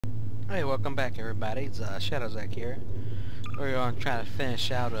Hey, welcome back everybody. It's Shadowzack here. We're going to try to finish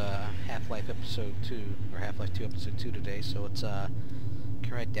out Half-Life Episode 2, or Half-Life 2 Episode 2 today, so let's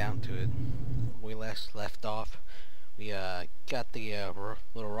get right down to it. We left off, we got the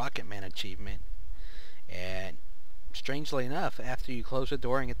little Rocket Man achievement, and strangely enough, after you close the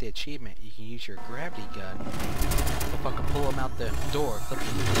door and get the achievement, you can use your gravity gun to fucking pull him out the door.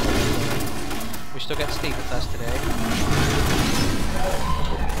 We still got Steve with us today.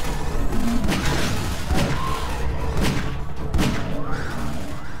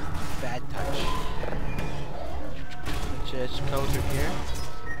 Bad touch. Just go through here.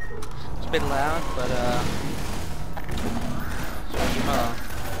 It's a bit loud, but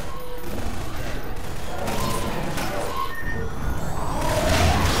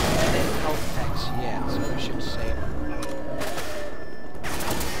health packs yet, so we should save them.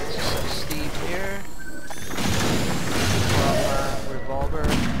 Steve here. Revolver.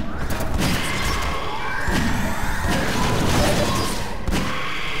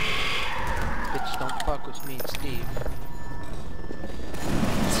 Bitch, don't fuck with me and Steve.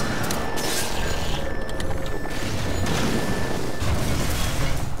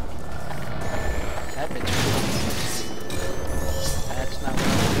 That bitch. That's not what I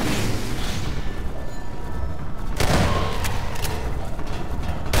want to use.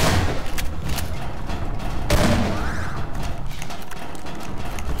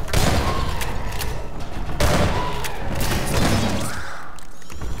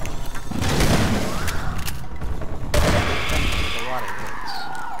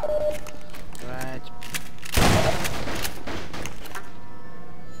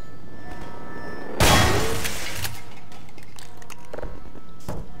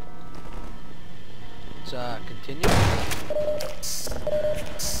 Continue.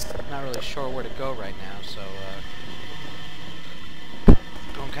 Not really sure where to go right now, so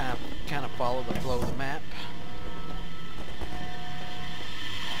going kind of follow the flow of the map.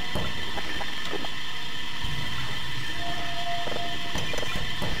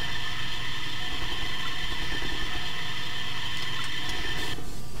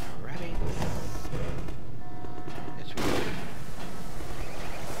 Alrighty. Yes, we go.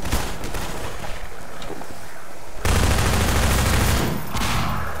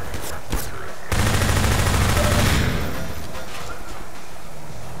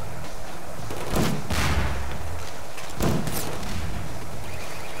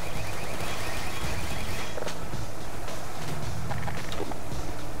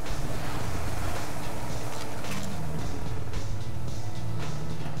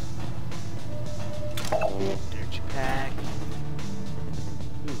 Energy pack.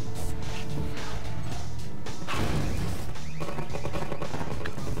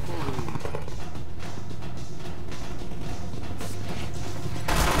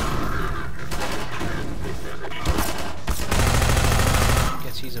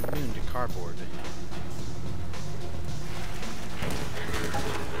 Guess he's immune to cardboard.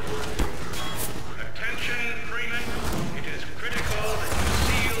 Attention, Freeman. It is critical that you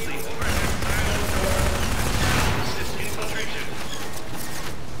seal the overhead silo door and resist infiltration.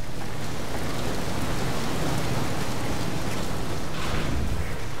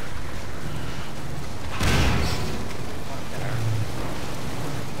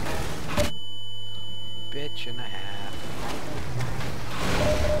 Bitch and a half.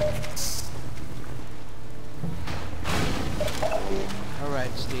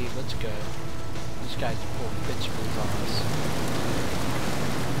 Alright, Steve, let's go. These guys are pulling bitch moves on us.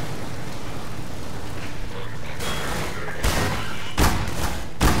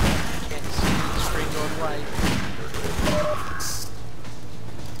 Can't see the screen going white.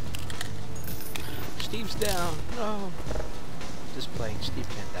 Steve's down. No. Just playing. Steve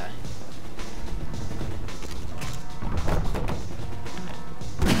can't die.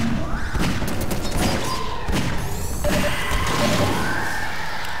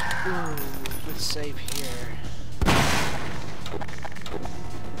 Ooh, good save here.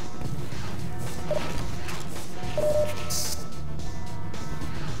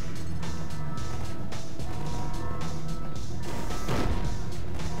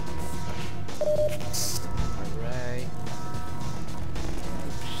 Alright.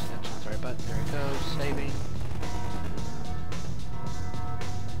 Oops, that's not the right button. There it goes. Saving.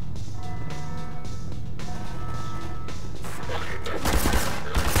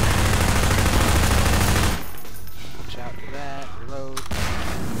 Watch out for that. Reload.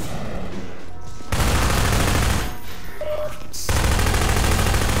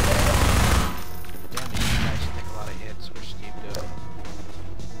 Damn it, you guys take a lot of hits. Where's Steve go?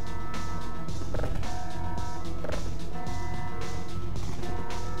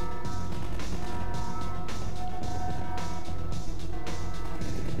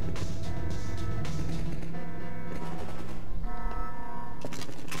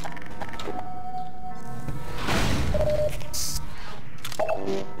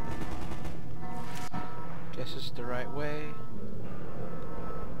 Guess it's the right way.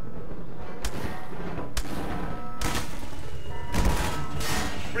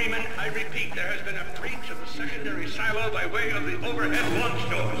 Freeman, I repeat, there has been a breach of the secondary silo by way of the overhead launch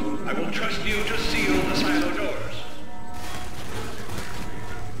doors. I will trust you to seal the silo doors.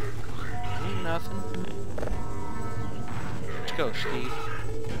 Ain't nothing. Let's go, Steve.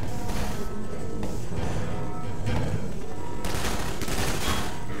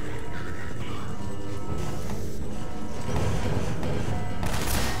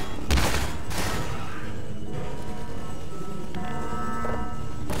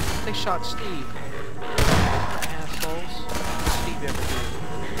 They shot Steve. Assholes. What did Steve ever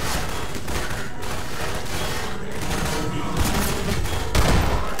do?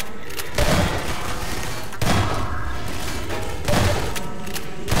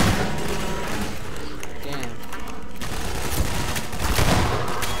 Damn.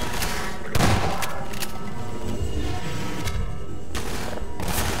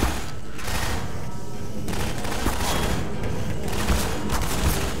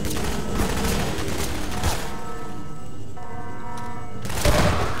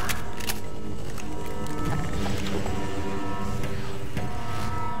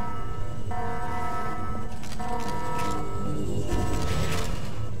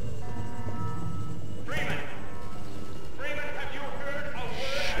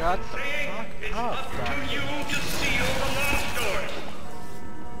 Shut the fuck up, To you to seal the launch doors.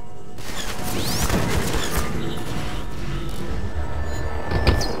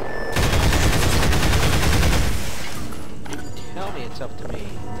 Tell me it's up to me.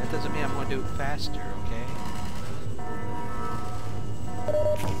 That doesn't mean I'm going to do it faster, okay?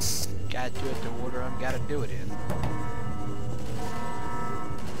 Gotta do it the order I'm gotta do it in.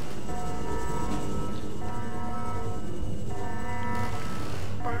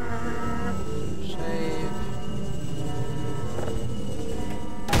 Save.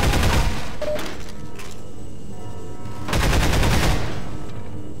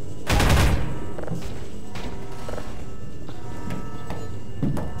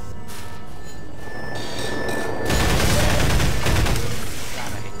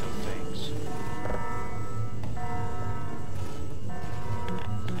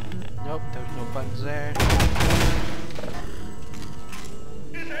 Nope, there's no buttons there. Is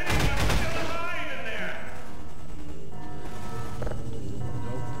anyone still alive in there?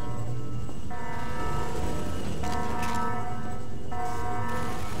 Nope.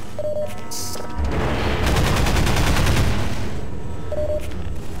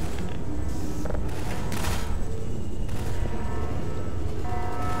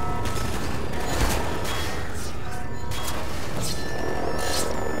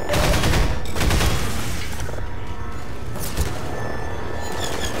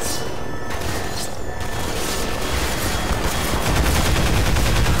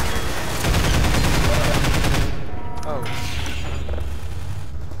 Oh.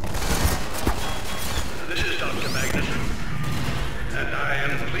 This is Dr. Magnuson, and I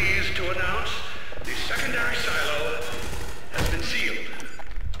am pleased to announce the secondary silo has been sealed.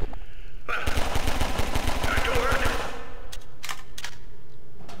 Well, back to work.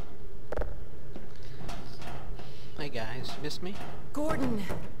 Hey guys, miss me? Gordon!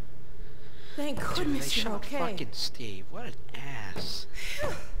 Thank Dude, they goodness you're shot okay. fucking Steve. What an ass.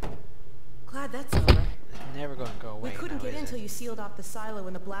 Glad that's over. It's never gonna go away. We couldn't now, get is in it? till you sealed off the silo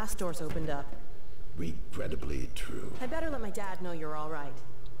when the blast doors opened up. Regrettably true. I'd better let my dad know you're alright.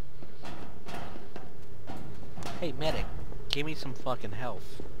 Hey medic, give me some fucking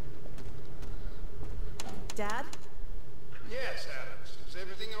health. Dad? Yes, Alex. Is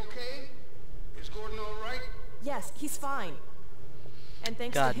everything okay? Is Gordon all right? Yes, he's fine. And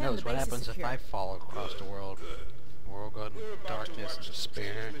thanks God to him, knows the what base is happens if secure. I fall across the world. World gone We're about darkness, to watch a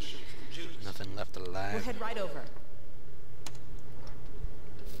despair, transmission from Judas. nothing left We'll alive. head right over.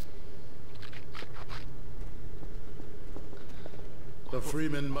 The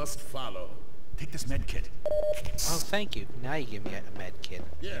Freeman must follow. Take this med kit. Oh, thank you. Now you give me a med kit.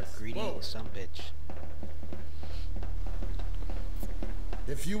 Yes, You greedy forward. sumbitch.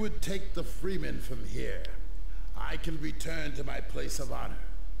 If you would take the Freeman from here, I can return to my place of honor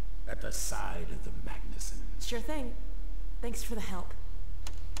at the side of the Magnusons. Sure thing. Thanks for the help.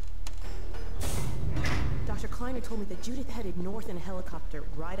 Dr. Kleiner told me that Judith headed north in a helicopter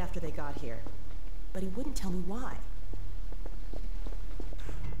right after they got here. But he wouldn't tell me why.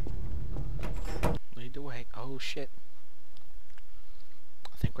 Lead the way. Oh shit.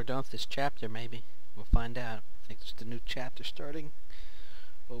 I think we're done with this chapter, maybe. We'll find out. I think it's the new chapter starting.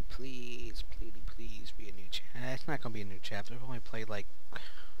 Oh please, please, please be a new chapter. it's not gonna be a new chapter. We've only played like,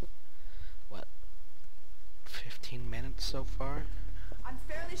 what, 15 minutes so far? I'm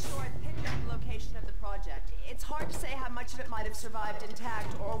fairly sure I've picked up the location of the project. It's hard to say how much of it might have survived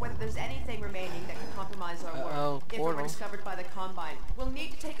intact, or whether there's anything remaining that could compromise our work. If it were discovered by the Combine. We'll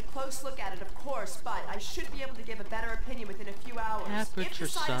need to take a close look at it, of course, but I should be able to give a better opinion within a few hours. If the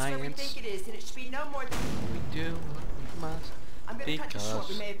site is where we think it is, then it should be no more than... We do what we must. I'm gonna cut you short.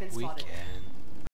 We may have been spotted. Can.